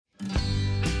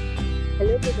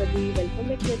Hello everybody, welcome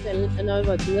back to my channel and now we're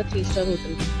watching a 3-star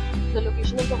hotel. The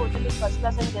location of the hotel is first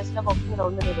class and guests are walking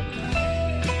around the neighborhood.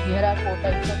 There are 4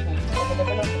 types of rooms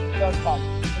available on booking.com.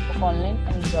 You book online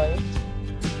and enjoy it.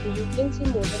 You can see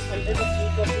more than 100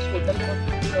 reviews of this hotel on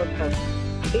booking.com.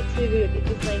 Its review rating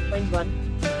is 9.1,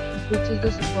 which is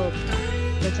the superb.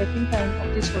 The check-in time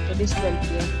of this hotel is 12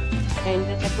 p.m. and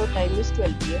the check-out time is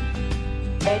 12 p.m.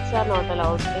 Pets are not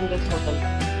allowed in this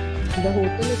hotel. The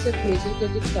hotel accepts major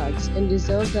credit cards and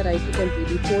reserves the right to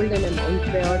temporarily hold an amount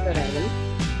prior to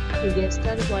arrival. Guests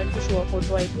are required to show a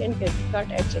photo ID and credit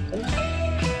card at check-in.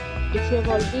 If you have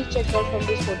already checked out from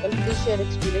this hotel, please share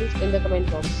experience in the comment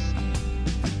box.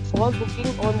 For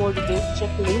booking or more details,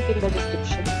 check the link in the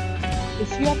description.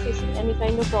 If you are facing any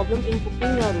kind of problem in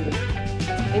booking your room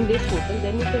in this hotel,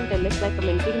 then you can tell us by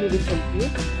commenting. We will help you.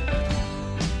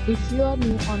 If you are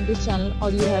new on this channel or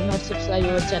you have not subscribed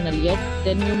our channel yet,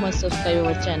 then you must subscribe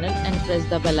our channel and press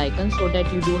the bell icon so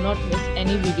that you do not miss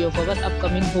any video of our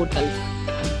upcoming hotel.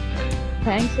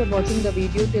 Thanks for watching the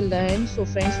video till the end. So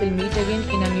friends, will meet again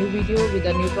in a new video with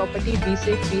a new property. Be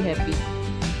safe, be happy.